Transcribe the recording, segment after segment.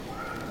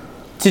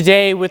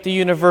Today, with the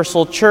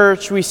Universal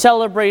Church, we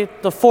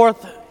celebrate the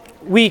fourth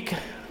week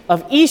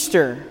of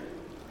Easter,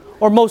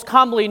 or most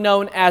commonly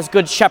known as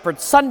Good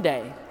Shepherd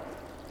Sunday.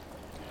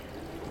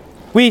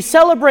 We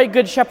celebrate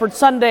Good Shepherd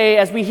Sunday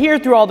as we hear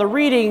through all the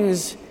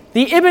readings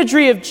the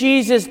imagery of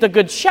Jesus, the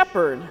Good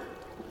Shepherd,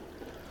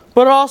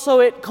 but also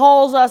it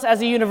calls us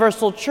as a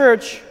Universal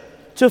Church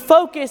to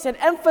focus and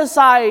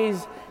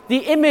emphasize the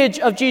image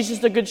of Jesus,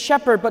 the Good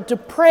Shepherd, but to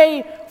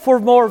pray for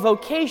more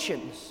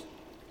vocations.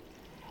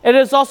 It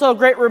is also a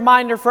great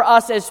reminder for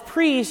us as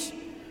priests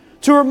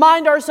to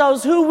remind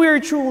ourselves who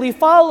we're truly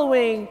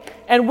following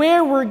and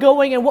where we're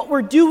going and what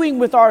we're doing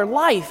with our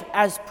life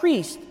as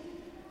priests,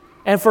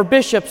 and for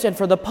bishops and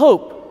for the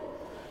Pope.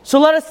 So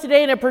let us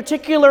today in a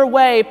particular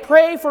way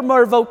pray for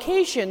more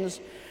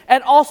vocations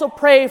and also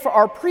pray for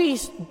our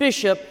priest,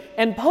 bishop,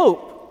 and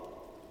Pope.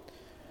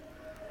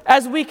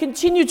 As we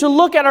continue to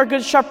look at our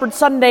Good Shepherd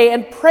Sunday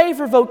and pray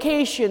for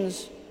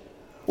vocations,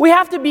 we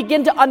have to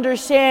begin to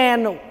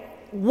understand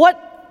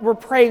what we're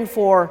praying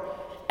for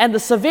and the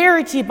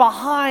severity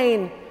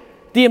behind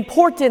the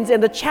importance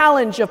and the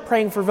challenge of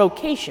praying for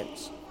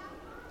vocations.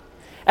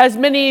 As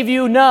many of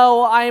you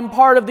know, I am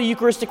part of the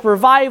Eucharistic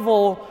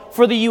Revival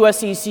for the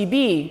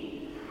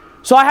USECB.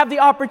 So I have the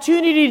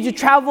opportunity to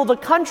travel the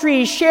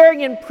country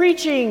sharing and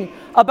preaching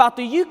about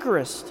the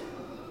Eucharist.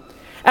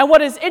 And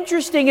what is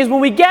interesting is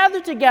when we gather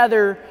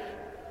together,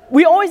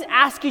 we always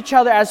ask each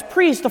other as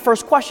priests, the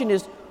first question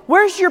is,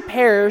 where's your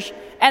parish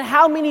and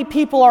how many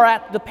people are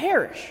at the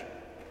parish?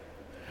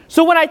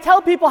 So when I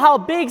tell people how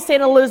big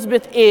St.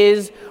 Elizabeth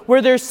is,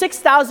 where there's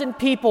 6,000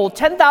 people,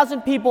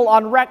 10,000 people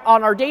on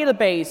our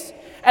database,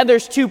 and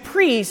there's 2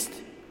 priests,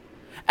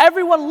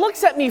 everyone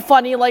looks at me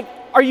funny like,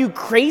 are you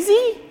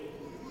crazy?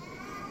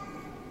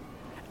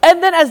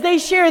 And then as they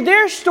share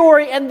their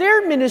story and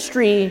their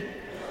ministry,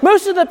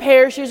 most of the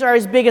parishes are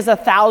as big as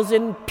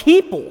 1,000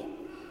 people.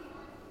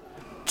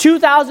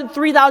 2,000,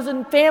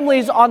 3,000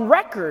 families on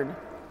record.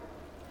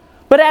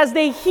 But as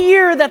they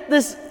hear that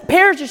this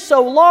parish is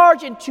so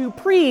large and 2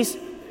 priests,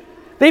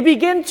 they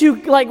begin to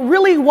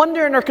really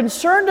wonder and are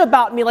concerned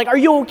about me. Like, are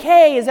you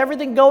okay? Is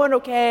everything going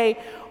okay?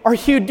 Are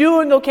you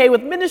doing okay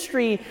with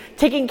ministry,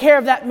 taking care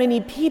of that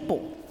many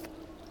people?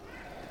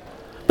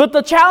 But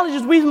the challenge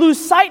is we lose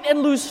sight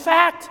and lose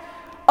fact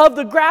of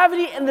the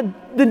gravity and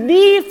the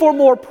need for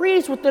more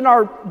priests within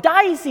our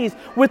diocese,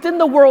 within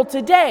the world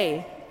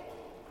today.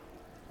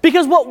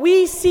 Because what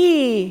we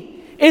see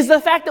is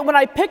the fact that when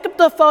I pick up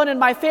the phone and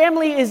my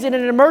family is in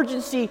an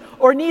emergency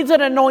or needs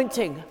an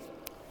anointing,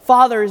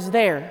 Father is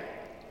there.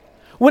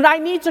 When I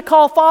need to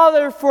call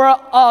Father for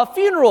a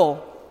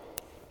funeral,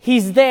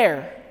 He's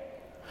there.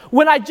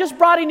 When I just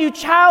brought a new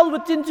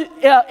child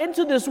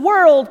into this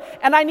world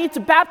and I need to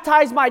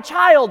baptize my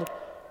child,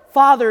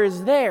 Father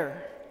is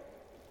there.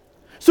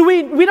 So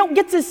we don't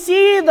get to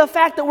see the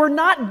fact that we're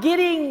not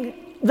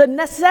getting the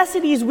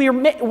necessities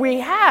we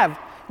have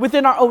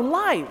within our own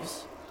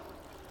lives.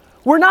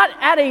 We're not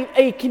at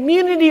a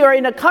community or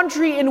in a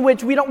country in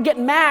which we don't get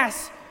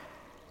Mass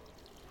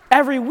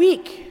every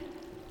week.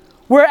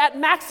 We're at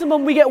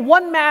maximum, we get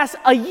 1 Mass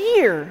a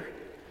year.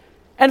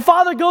 And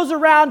Father goes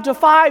around to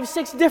 5,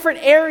 6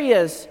 different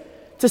areas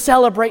to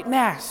celebrate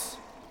Mass.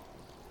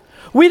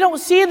 We don't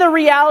see the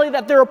reality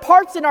that there are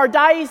parts in our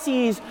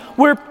diocese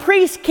where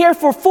priests care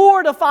for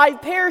 4 to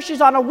 5 parishes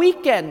on a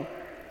weekend.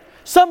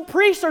 Some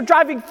priests are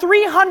driving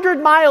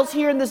 300 miles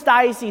here in this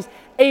diocese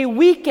a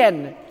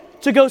weekend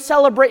to go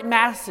celebrate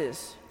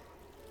Masses.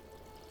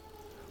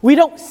 We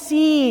don't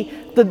see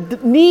the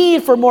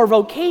need for more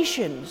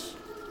vocations.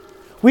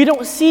 We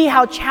don't see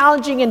how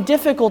challenging and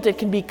difficult it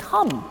can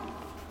become.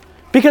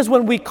 Because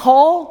when we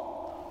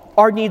call,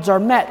 our needs are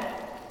met.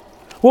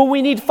 When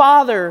we need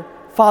Father,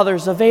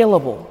 Father's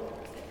available.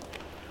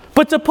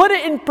 But to put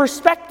it in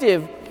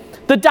perspective,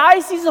 the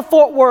Diocese of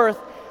Fort Worth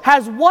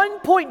has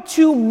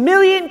 1.2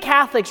 million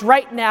Catholics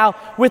right now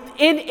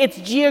within its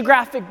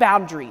geographic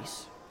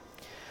boundaries.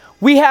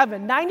 We have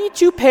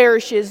 92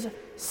 parishes,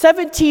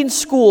 17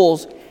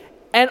 schools,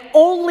 and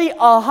only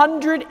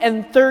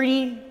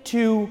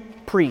 132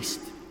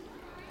 priests.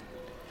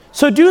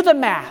 So do the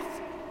math.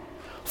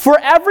 For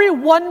every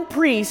 1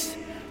 priest,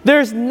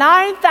 there's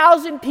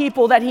 9,000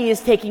 people that he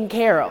is taking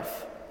care of.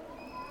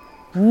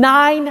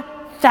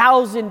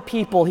 9,000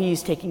 people he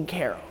is taking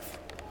care of.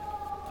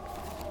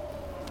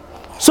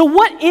 So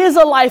what is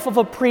a life of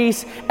a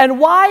priest, and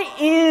why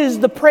is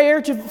the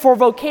prayer for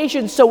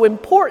vocation so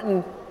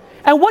important?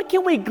 And what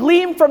can we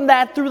glean from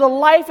that through the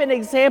life and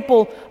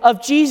example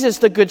of Jesus,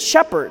 the Good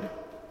Shepherd?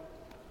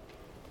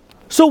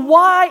 So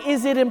why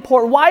is it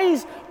important? Why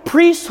is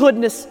priesthood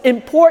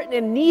important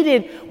and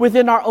needed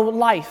within our own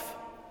life?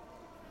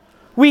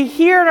 We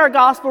hear in our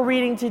gospel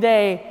reading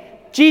today,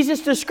 Jesus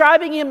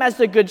describing him as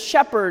the Good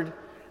Shepherd,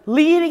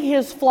 leading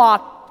his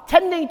flock,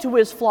 tending to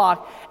his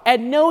flock,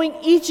 and knowing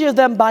each of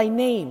them by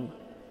name.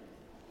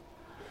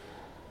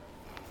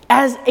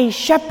 As a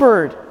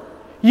shepherd,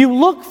 you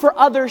look for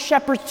other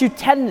shepherds to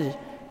tend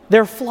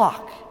their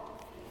flock.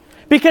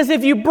 Because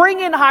if you bring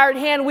in hired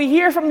hand, we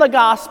hear from the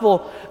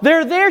gospel,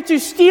 they're there to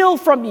steal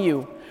from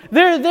you.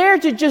 They're there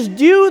to just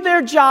do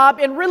their job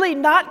and really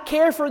not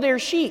care for their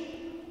sheep.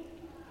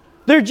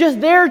 They're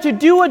just there to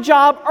do a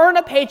job, earn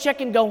a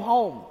paycheck, and go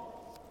home.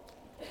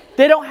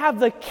 They don't have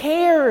the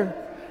care.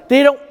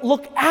 They don't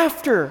look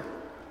after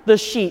the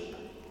sheep.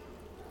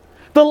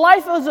 The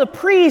life as a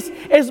priest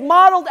is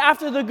modeled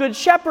after the Good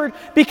Shepherd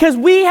because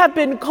we have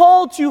been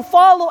called to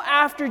follow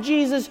after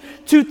Jesus,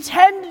 to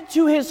tend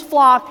to his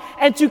flock,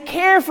 and to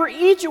care for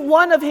each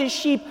one of his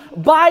sheep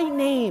by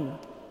name,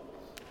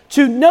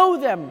 to know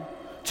them,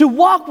 to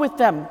walk with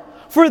them,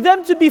 for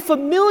them to be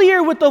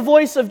familiar with the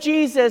voice of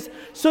Jesus,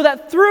 so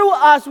that through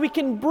us we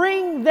can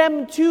bring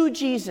them to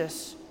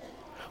Jesus.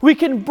 We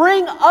can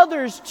bring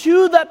others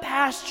to the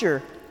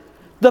pasture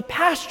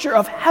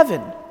of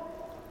heaven.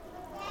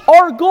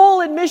 Our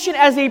goal and mission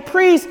as a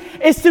priest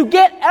is to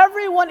get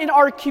everyone in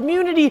our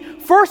community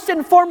first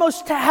and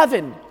foremost to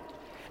heaven,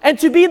 and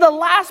to be the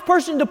last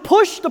person to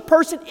push the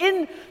person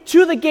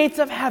into the gates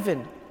of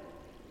heaven.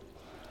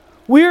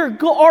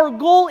 Our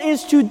goal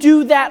is to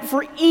do that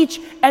for each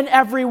and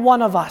every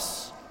one of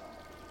us,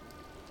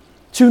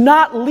 to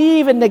not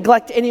leave and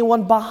neglect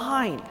anyone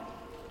behind.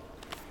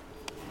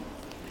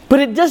 But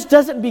it just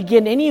doesn't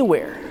begin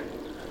anywhere.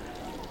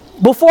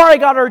 Before I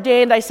got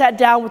ordained, I sat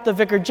down with the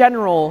Vicar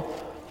General,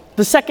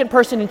 the second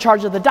person in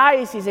charge of the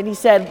diocese, and he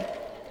said,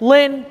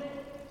 "Lynn,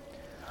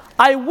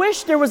 I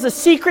wish there was a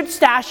secret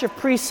stash of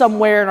priests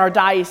somewhere in our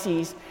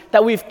diocese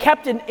that we've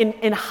kept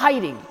in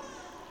hiding,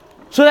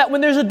 so that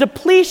when there's a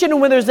depletion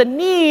and when there's a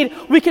need,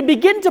 we can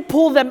begin to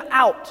pull them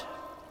out."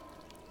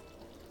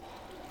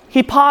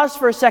 He paused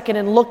for a second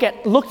and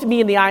looked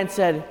me in the eye and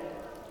said,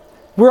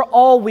 "We're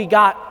all we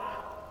got.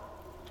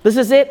 This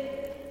is it.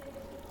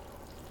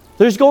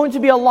 There's going to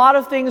be a lot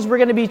of things we're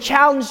going to be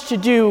challenged to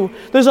do.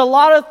 There's a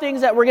lot of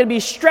things that we're going to be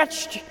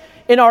stretched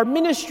in our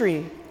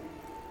ministry."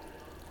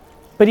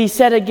 But he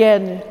said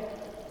again,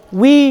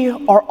 "We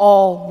are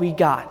all we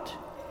got.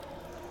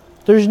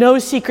 There's no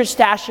secret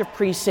stash of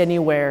priests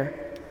anywhere.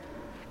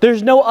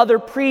 There's no other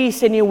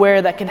priest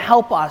anywhere that can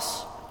help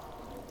us.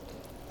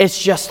 It's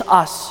just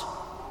us.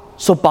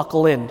 So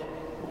buckle in."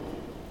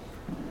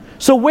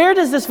 So where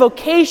does this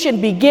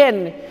vocation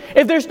begin?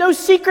 If there's no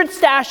secret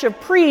stash of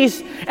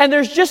priests, and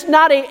there's just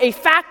not a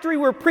factory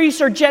where priests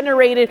are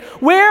generated,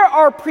 where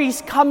are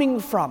priests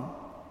coming from?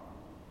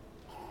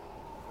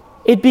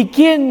 It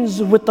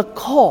begins with the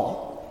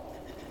call.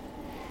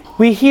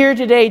 We hear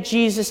today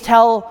Jesus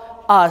tell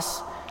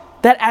us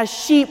that as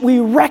sheep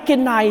we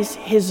recognize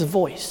his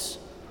voice.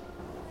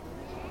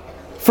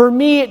 For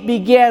me, it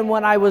began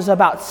when I was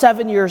about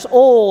 7 years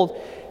old,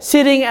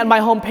 sitting at my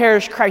home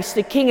parish, Christ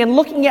the King, and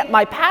looking at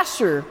my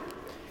pastor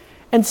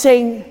and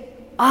saying,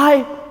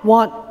 "I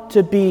want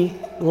to be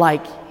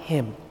like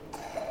him."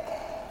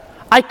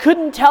 I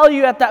couldn't tell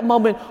you at that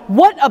moment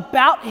what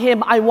about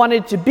him I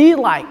wanted to be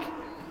like,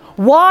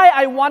 why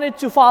I wanted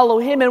to follow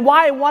him, and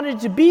why I wanted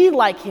to be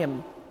like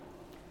him.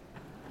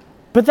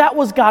 But that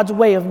was God's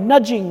way of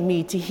nudging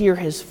me to hear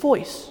his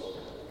voice.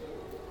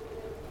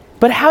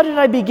 But how did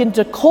I begin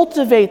to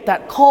cultivate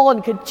that call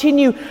and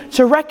continue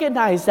to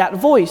recognize that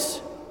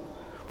voice?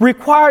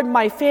 Required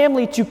my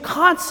family to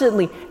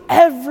constantly,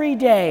 every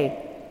day,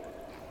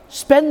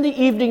 spend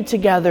the evening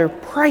together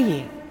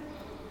praying.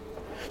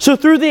 So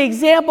through the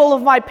example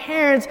of my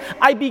parents,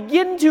 I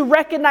begin to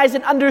recognize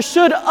and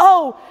understood,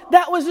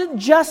 that wasn't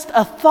just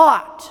a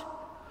thought.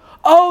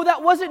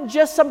 That wasn't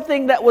just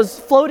something that was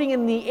floating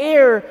in the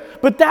air,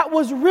 but that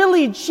was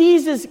really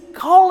Jesus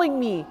calling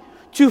me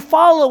to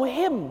follow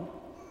him.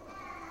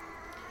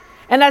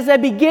 And as I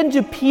begin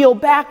to peel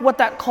back what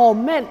that call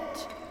meant,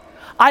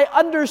 I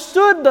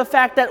understood the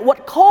fact that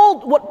what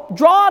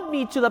drawed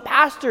me to the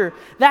pastor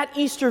that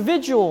Easter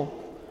vigil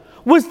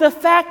was the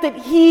fact that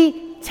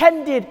he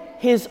tended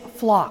his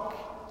flock.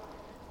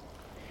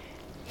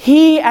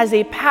 He, as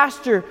a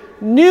pastor,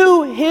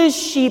 knew his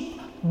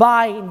sheep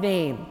by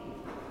name.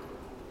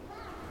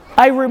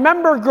 I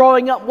remember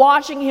growing up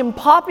watching him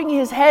popping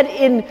his head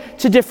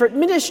into different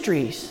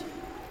ministries,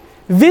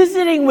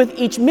 visiting with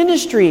each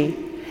ministry,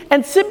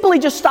 and simply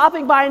just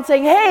stopping by and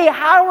saying, "Hey,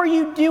 how are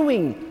you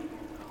doing?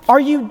 Are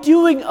you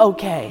doing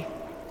okay?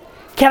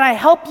 Can I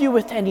help you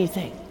with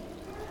anything?"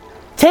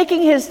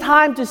 Taking his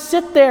time to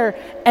sit there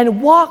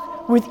and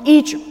walk with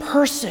each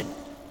person.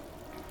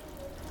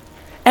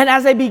 And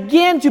as I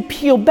began to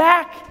peel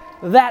back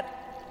that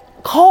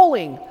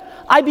calling,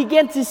 I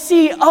began to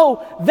see,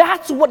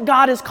 that's what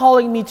God is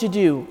calling me to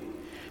do.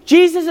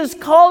 Jesus is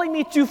calling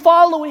me to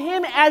follow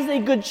him as a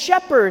good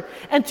shepherd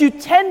and to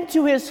tend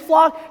to his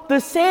flock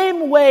the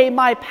same way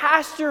my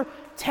pastor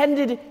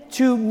tended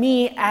to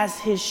me as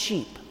his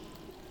sheep.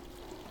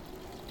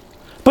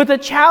 But the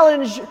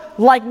challenge,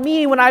 like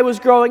me when I was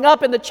growing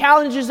up, and the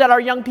challenges that our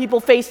young people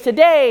face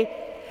today,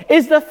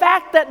 is the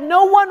fact that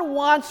no one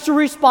wants to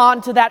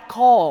respond to that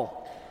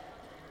call.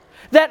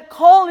 That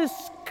call is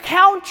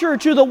counter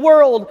to the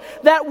world.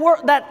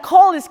 That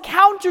call is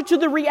counter to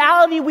the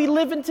reality we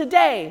live in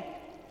today.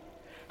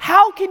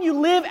 How can you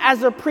live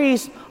as a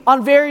priest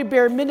on very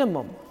bare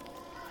minimum?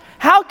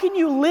 How can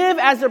you live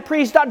as a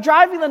priest not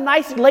driving the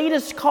nice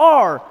latest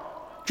car,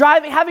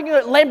 having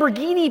a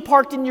Lamborghini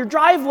parked in your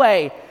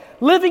driveway,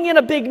 living in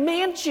a big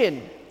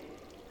mansion.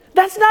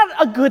 That's not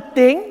a good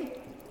thing.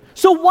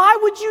 So why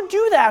would you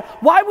do that?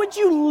 Why would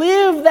you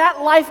live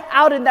that life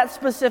out in that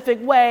specific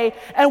way?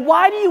 And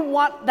why do you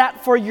want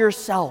that for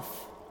yourself?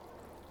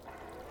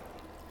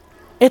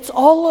 It's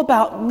all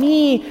about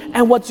me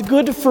and what's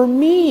good for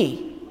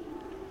me.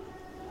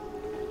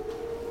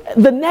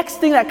 The next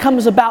thing that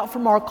comes about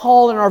from our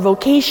call and our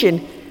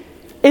vocation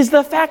is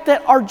the fact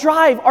that our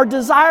drive, our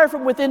desire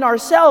from within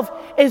ourselves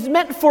is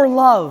meant for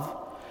love.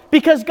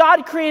 Because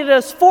God created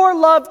us for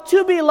love,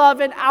 to be loved,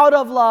 and out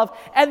of love.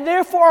 And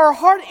therefore our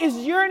heart is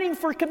yearning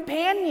for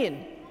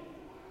companion.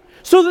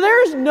 So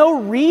there is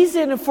no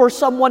reason for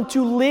someone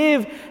to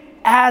live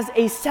as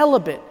a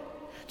celibate,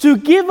 to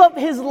give up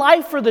his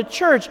life for the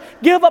church,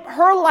 give up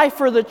her life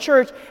for the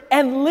church,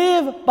 and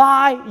live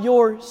by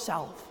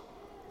yourself.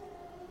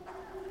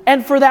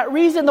 And for that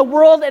reason, the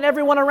world and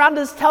everyone around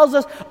us tells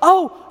us,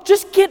 oh,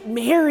 just get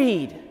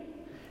married.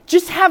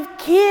 Just have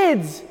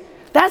kids.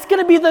 That's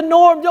going to be the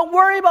norm. Don't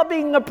worry about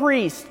being a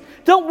priest.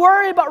 Don't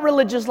worry about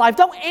religious life.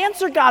 Don't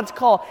answer God's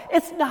call.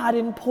 It's not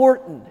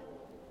important.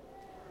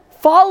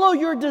 Follow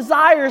your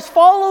desires.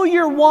 Follow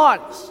your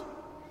wants.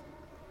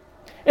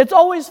 It's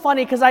always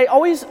funny because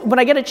when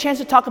I get a chance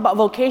to talk about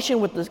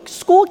vocation with the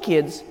school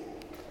kids,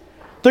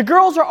 the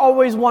girls are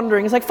always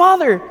wondering, it's like,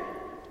 Father,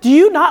 do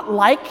you not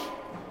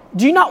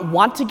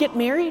want to get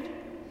married?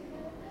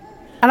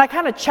 And I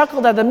kind of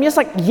chuckled at them. It's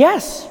like,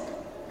 yes.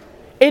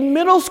 In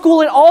middle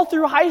school and all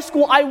through high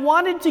school, I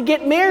wanted to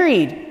get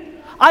married.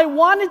 I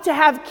wanted to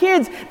have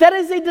kids. That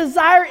is a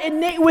desire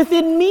innate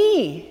within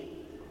me.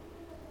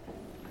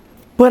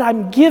 But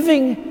I'm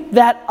giving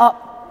that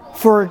up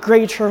for a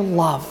greater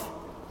love.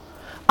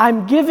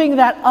 I'm giving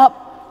that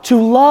up to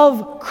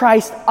love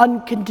Christ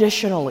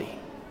unconditionally.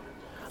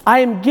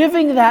 I am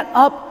giving that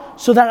up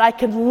so that I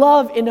can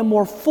love in a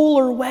more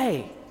fuller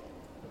way.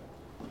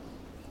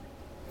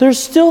 There's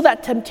still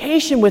that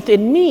temptation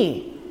within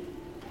me.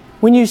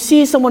 When you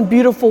see someone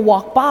beautiful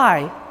walk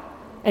by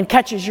and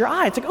catches your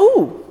eye, it's like,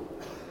 ooh.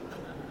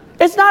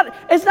 It's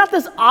not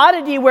this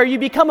oddity where you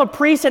become a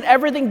priest and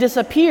everything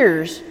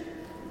disappears.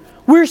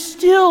 We're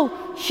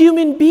still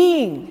human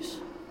beings.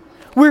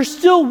 We're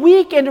still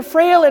weak and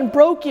frail and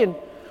broken.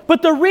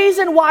 But the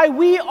reason why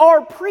we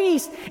are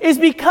priests is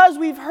because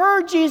we've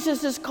heard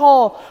Jesus'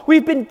 call.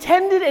 We've been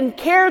tended and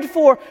cared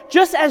for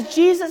just as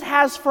Jesus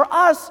has for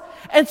us.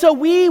 And so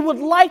we would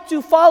like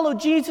to follow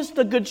Jesus,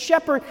 the Good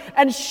Shepherd,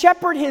 and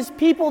shepherd his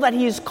people that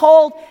he has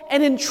called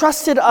and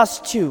entrusted us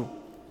to.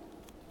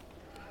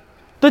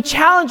 The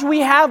challenge we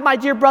have, my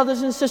dear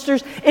brothers and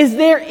sisters, is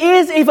there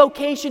is a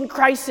vocation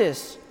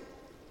crisis.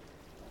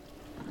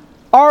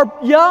 Our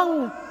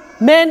young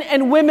men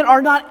and women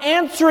are not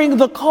answering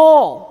the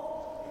call.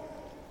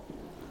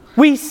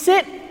 We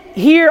sit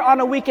here on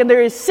a weekend.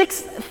 There is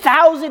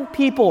 6,000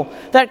 people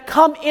that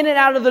come in and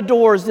out of the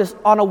doors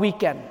on a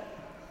weekend.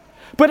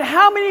 But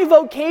how many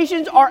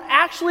vocations are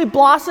actually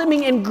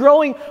blossoming and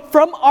growing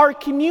from our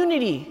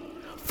community,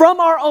 from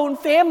our own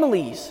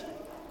families?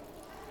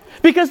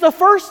 Because the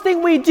first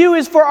thing we do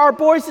is for our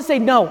boys to say,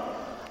 no,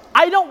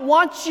 I don't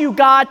want you,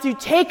 God, to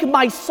take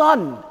my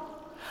son.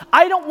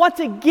 I don't want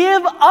to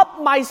give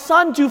up my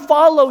son to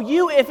follow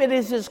you if it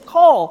is his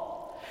call.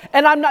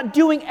 And I'm not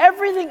doing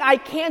everything I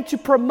can to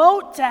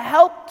promote, to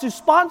help, to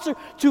sponsor,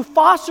 to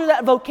foster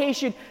that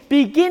vocation,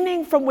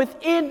 beginning from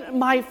within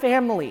my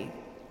family.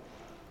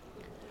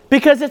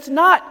 Because it's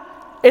not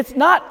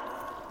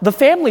the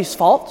family's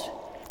fault.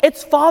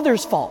 It's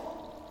Father's fault.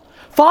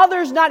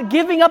 Father's not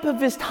giving up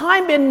of his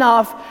time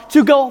enough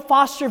to go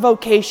foster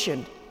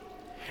vocation.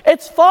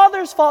 It's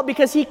Father's fault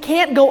because he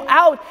can't go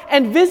out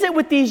and visit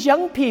with these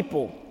young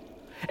people.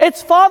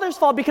 It's Father's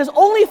fault because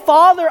only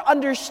Father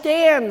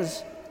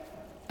understands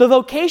the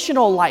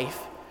vocational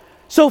life.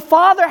 So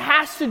Father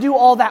has to do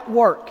all that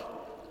work.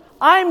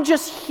 I'm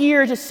just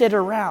here to sit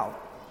around.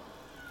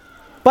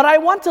 But I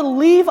want to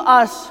leave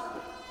us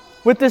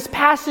with this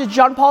passage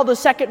John Paul II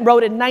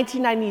wrote in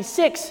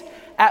 1996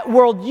 at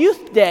World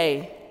Youth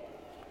Day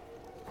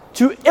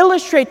to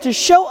illustrate, to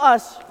show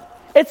us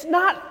it's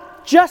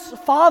not just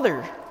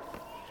Father.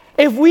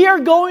 If we are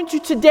going to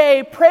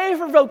today pray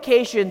for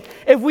vocation,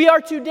 if we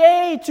are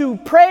today to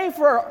pray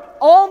for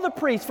all the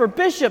priests, for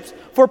bishops,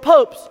 for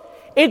popes,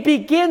 it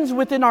begins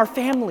within our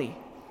family.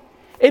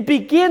 It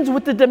begins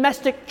with the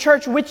domestic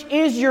church, which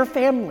is your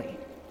family.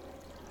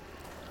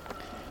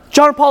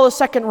 John Paul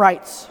II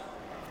writes,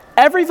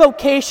 every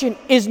vocation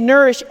is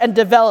nourished and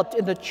developed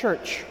in the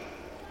church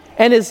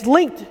and is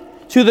linked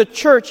to the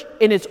church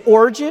in its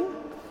origin,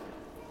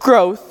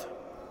 growth,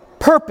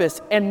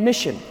 purpose, and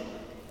mission.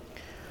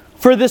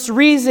 For this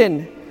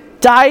reason,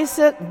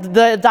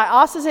 the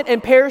diocesan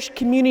and parish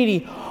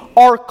community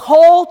are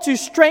called to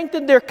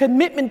strengthen their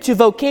commitment to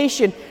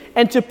vocation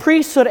and to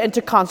priesthood and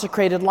to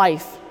consecrated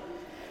life,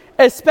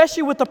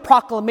 especially with the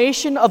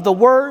proclamation of the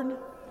word,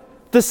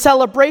 the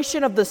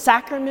celebration of the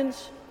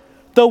sacraments,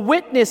 the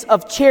witness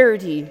of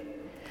charity,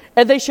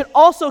 and they should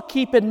also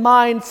keep in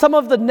mind some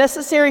of the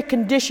necessary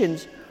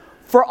conditions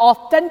for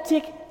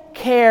authentic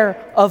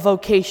care of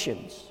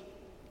vocations.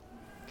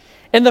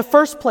 In the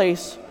first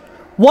place,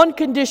 one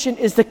condition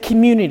is the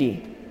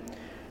community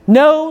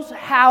knows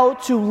how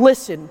to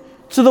listen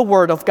to the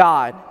Word of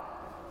God.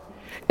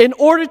 In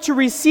order to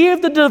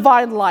receive the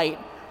divine light,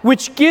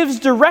 which gives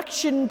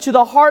direction to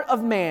the heart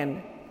of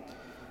man,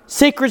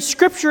 sacred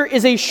Scripture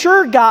is a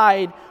sure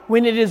guide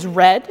when it is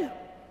read,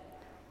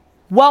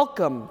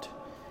 welcomed,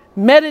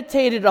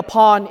 meditated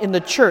upon in the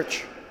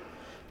church,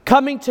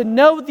 coming to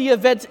know the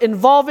events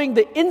involving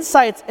the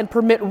insights and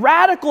permit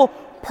radical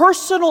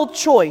personal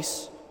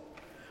choice.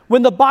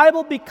 When the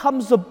Bible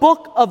becomes the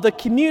book of the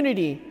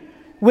community,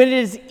 when it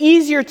is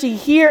easier to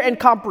hear and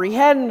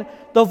comprehend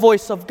the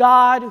voice of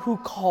God who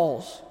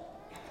calls.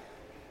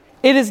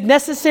 It is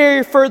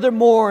necessary,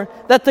 furthermore,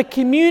 that the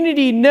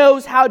community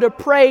knows how to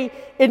pray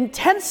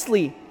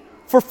intensely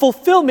for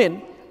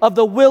fulfillment of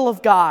the will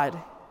of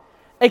God,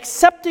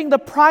 accepting the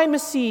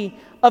primacy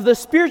of the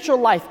spiritual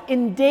life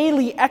in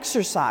daily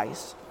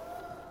exercise.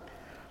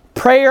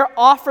 Prayer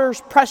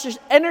offers precious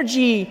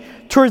energy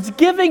towards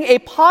giving a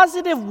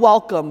positive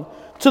welcome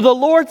to the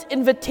Lord's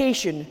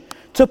invitation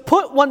to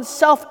put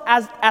oneself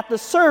at the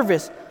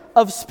service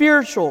of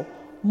spiritual,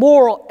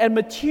 moral, and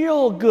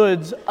material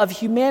goods of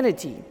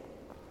humanity.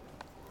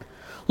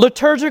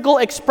 Liturgical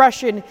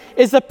expression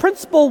is the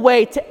principal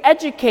way to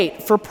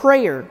educate for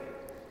prayer.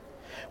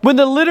 When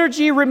the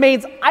liturgy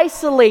remains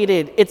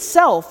isolated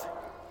itself,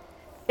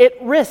 it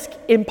risks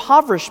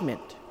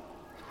impoverishment.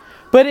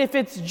 But if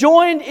it's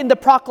joined in the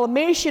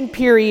proclamation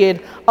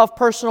period of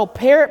personal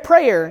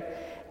prayer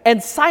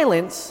and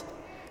silence,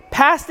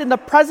 passed in the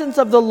presence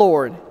of the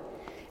Lord,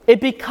 it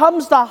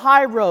becomes the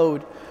high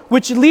road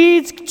which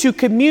leads to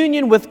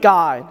communion with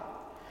God.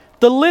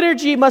 The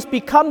liturgy must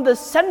become the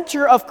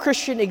center of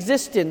Christian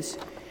existence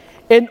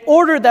in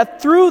order that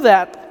through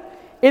that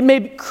it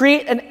may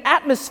create an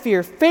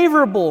atmosphere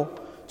favorable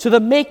to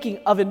the making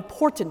of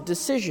important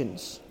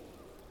decisions.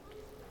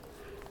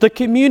 The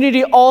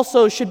community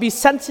also should be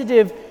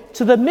sensitive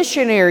to the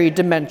missionary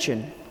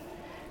dimension,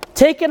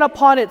 taking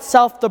upon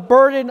itself the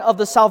burden of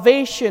the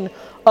salvation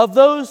of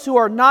those who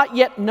are not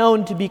yet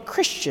known to be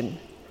Christian,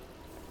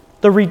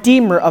 the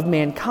Redeemer of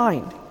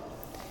mankind.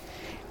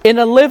 In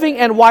a living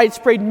and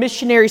widespread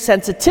missionary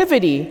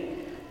sensitivity,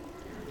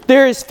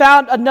 there is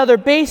found another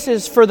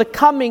basis for the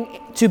coming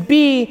to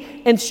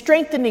be and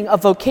strengthening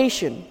of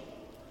vocation.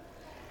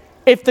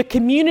 If the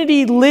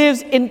community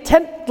lives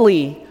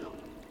intently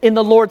in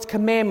the Lord's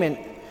commandment,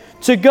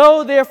 to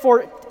go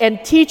therefore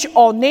and teach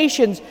all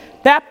nations,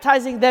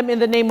 baptizing them in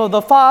the name of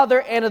the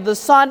Father and of the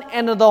Son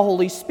and of the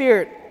Holy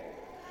Spirit,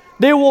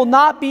 there will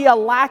not be a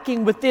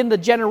lacking within the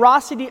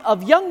generosity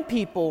of young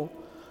people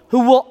who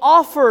will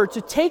offer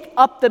to take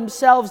up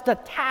themselves the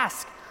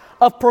task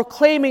of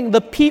proclaiming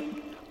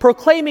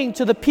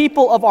to the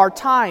people of our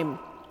time,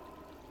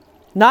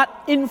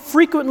 not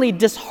infrequently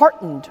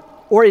disheartened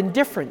or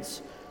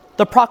indifference,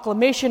 the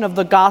proclamation of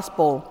the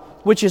gospel,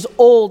 which is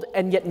old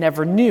and yet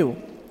never new.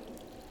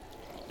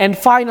 And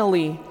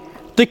finally,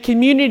 the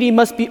community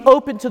must be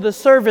open to the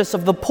service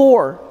of the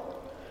poor,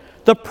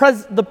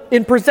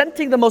 in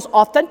presenting the most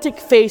authentic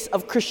face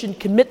of Christian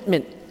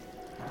commitment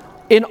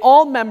in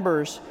all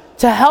members,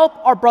 to help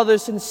our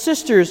brothers and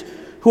sisters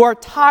who are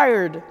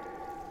tired,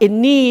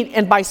 in need,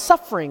 and by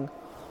suffering.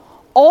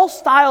 All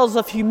styles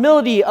of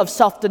humility, of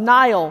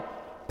self-denial,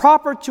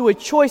 proper to a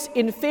choice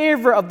in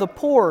favor of the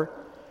poor,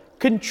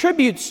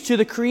 contributes to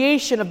the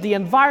creation of the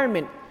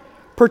environment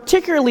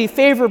particularly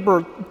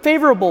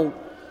favorable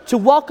to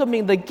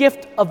welcoming the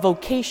gift of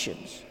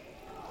vocations.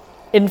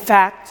 In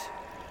fact,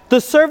 the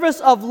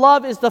service of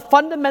love is the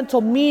fundamental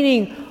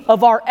meaning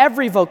of our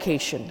every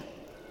vocation.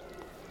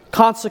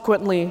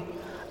 Consequently,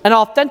 an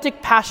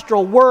authentic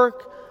pastoral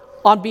work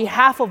on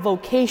behalf of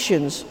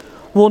vocations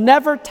will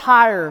never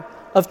tire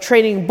of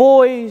training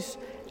boys,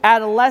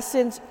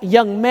 adolescents,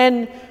 young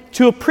men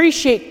to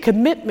appreciate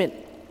commitment,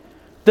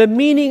 the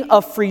meaning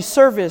of free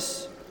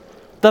service,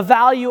 the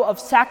value of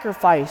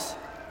sacrifice,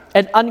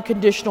 and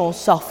unconditional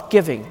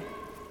self-giving.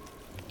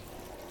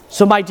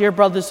 So, my dear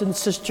brothers and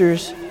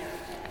sisters,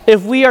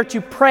 if we are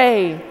to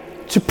pray,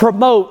 to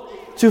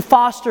promote, to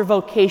foster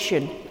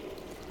vocation,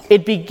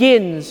 it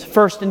begins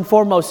first and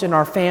foremost in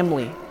our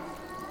family.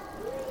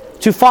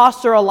 To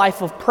foster a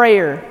life of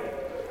prayer,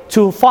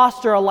 to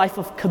foster a life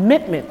of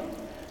commitment,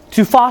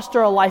 to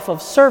foster a life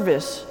of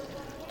service,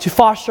 to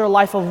foster a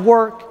life of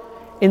work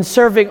in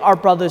serving our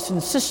brothers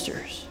and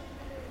sisters.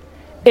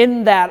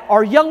 In that,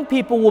 our young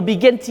people will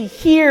begin to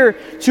hear,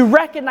 to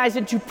recognize,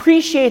 and to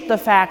appreciate the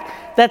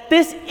fact that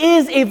this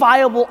is a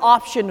viable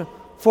option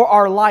for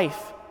our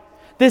life.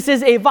 This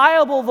is a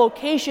viable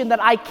vocation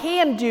that I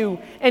can do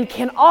and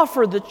can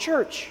offer the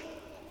church.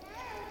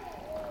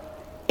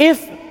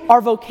 If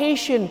our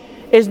vocation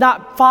is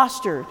not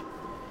fostered,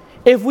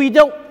 if we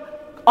don't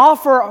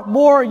offer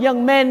more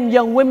young men,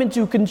 young women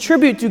to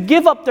contribute, to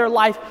give up their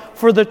life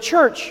for the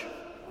church,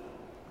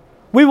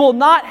 we will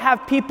not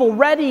have people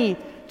ready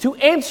to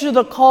answer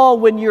the call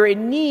when you're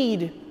in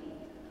need,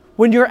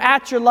 when you're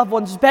at your loved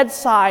one's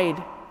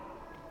bedside,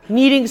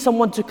 needing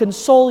someone to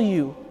console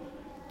you,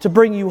 to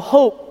bring you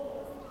hope,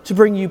 to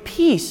bring you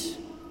peace.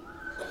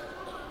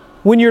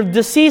 When your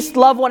deceased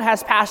loved one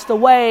has passed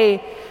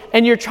away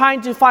and you're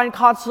trying to find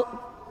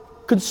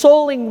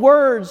consoling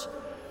words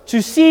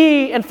to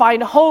see and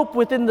find hope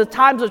within the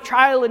times of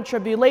trial and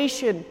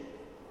tribulation,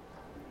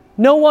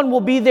 no one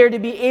will be there to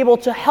be able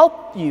to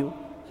help you,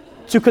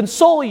 to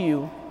console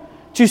you,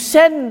 to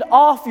send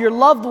off your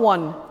loved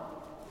one,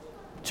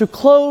 to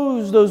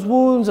close those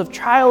wounds of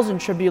trials and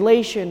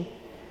tribulation,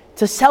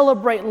 to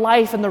celebrate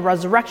life and the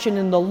resurrection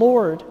in the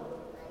Lord.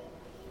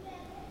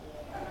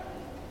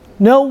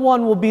 No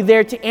one will be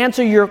there to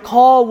answer your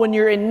call when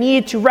you're in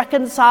need to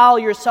reconcile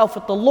yourself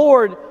with the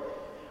Lord,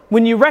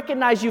 when you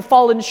recognize you've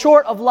fallen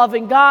short of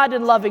loving God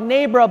and loving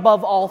neighbor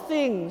above all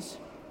things.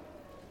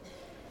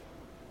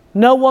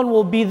 No one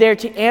will be there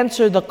to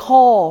answer the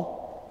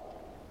call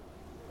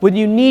when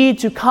you need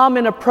to come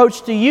and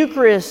approach the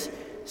Eucharist,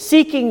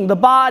 seeking the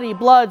body,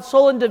 blood,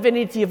 soul, and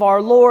divinity of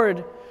our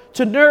Lord,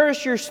 to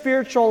nourish your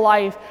spiritual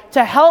life,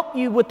 to help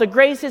you with the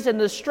graces and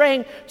the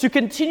strength to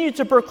continue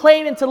to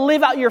proclaim and to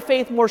live out your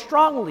faith more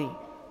strongly.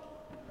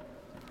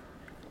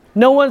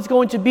 No one's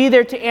going to be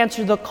there to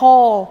answer the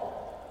call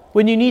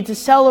when you need to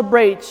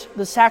celebrate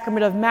the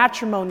sacrament of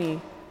matrimony,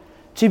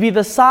 to be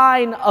the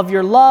sign of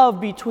your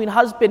love between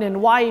husband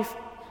and wife.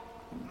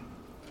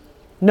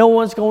 No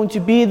one's going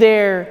to be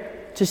there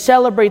to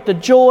celebrate the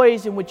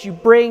joys in which you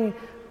bring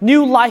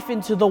new life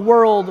into the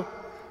world,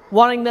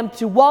 wanting them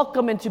to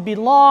welcome and to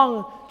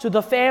belong to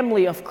the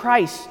family of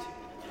Christ.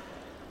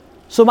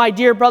 So, my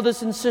dear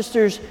brothers and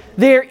sisters,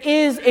 there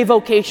is a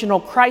vocational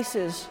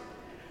crisis.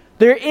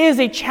 There is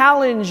a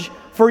challenge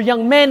for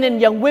young men and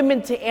young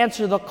women to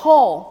answer the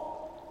call.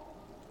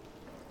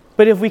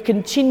 But if we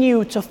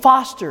continue to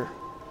foster,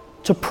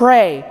 to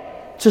pray,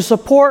 to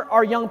support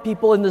our young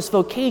people in this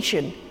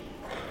vocation,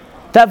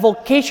 that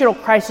vocational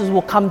crisis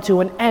will come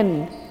to an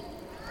end.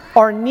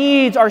 Our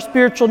needs, our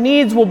spiritual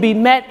needs will be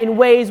met in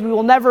ways we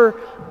will never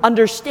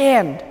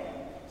understand.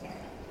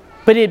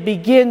 But it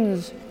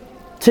begins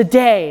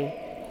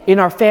today in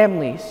our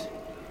families.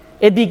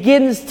 It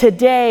begins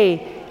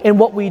today in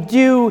what we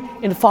do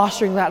in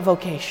fostering that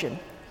vocation.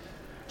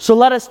 So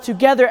let us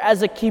together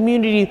as a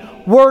community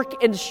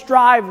work and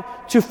strive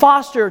to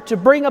foster, to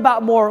bring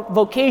about more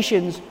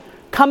vocations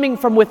coming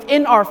from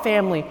within our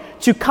family,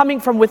 to coming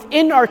from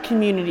within our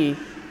community.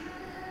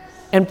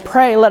 And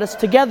pray, let us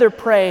together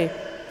pray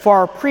for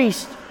our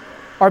priest,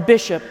 our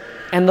bishop,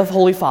 and the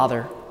Holy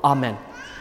Father. Amen.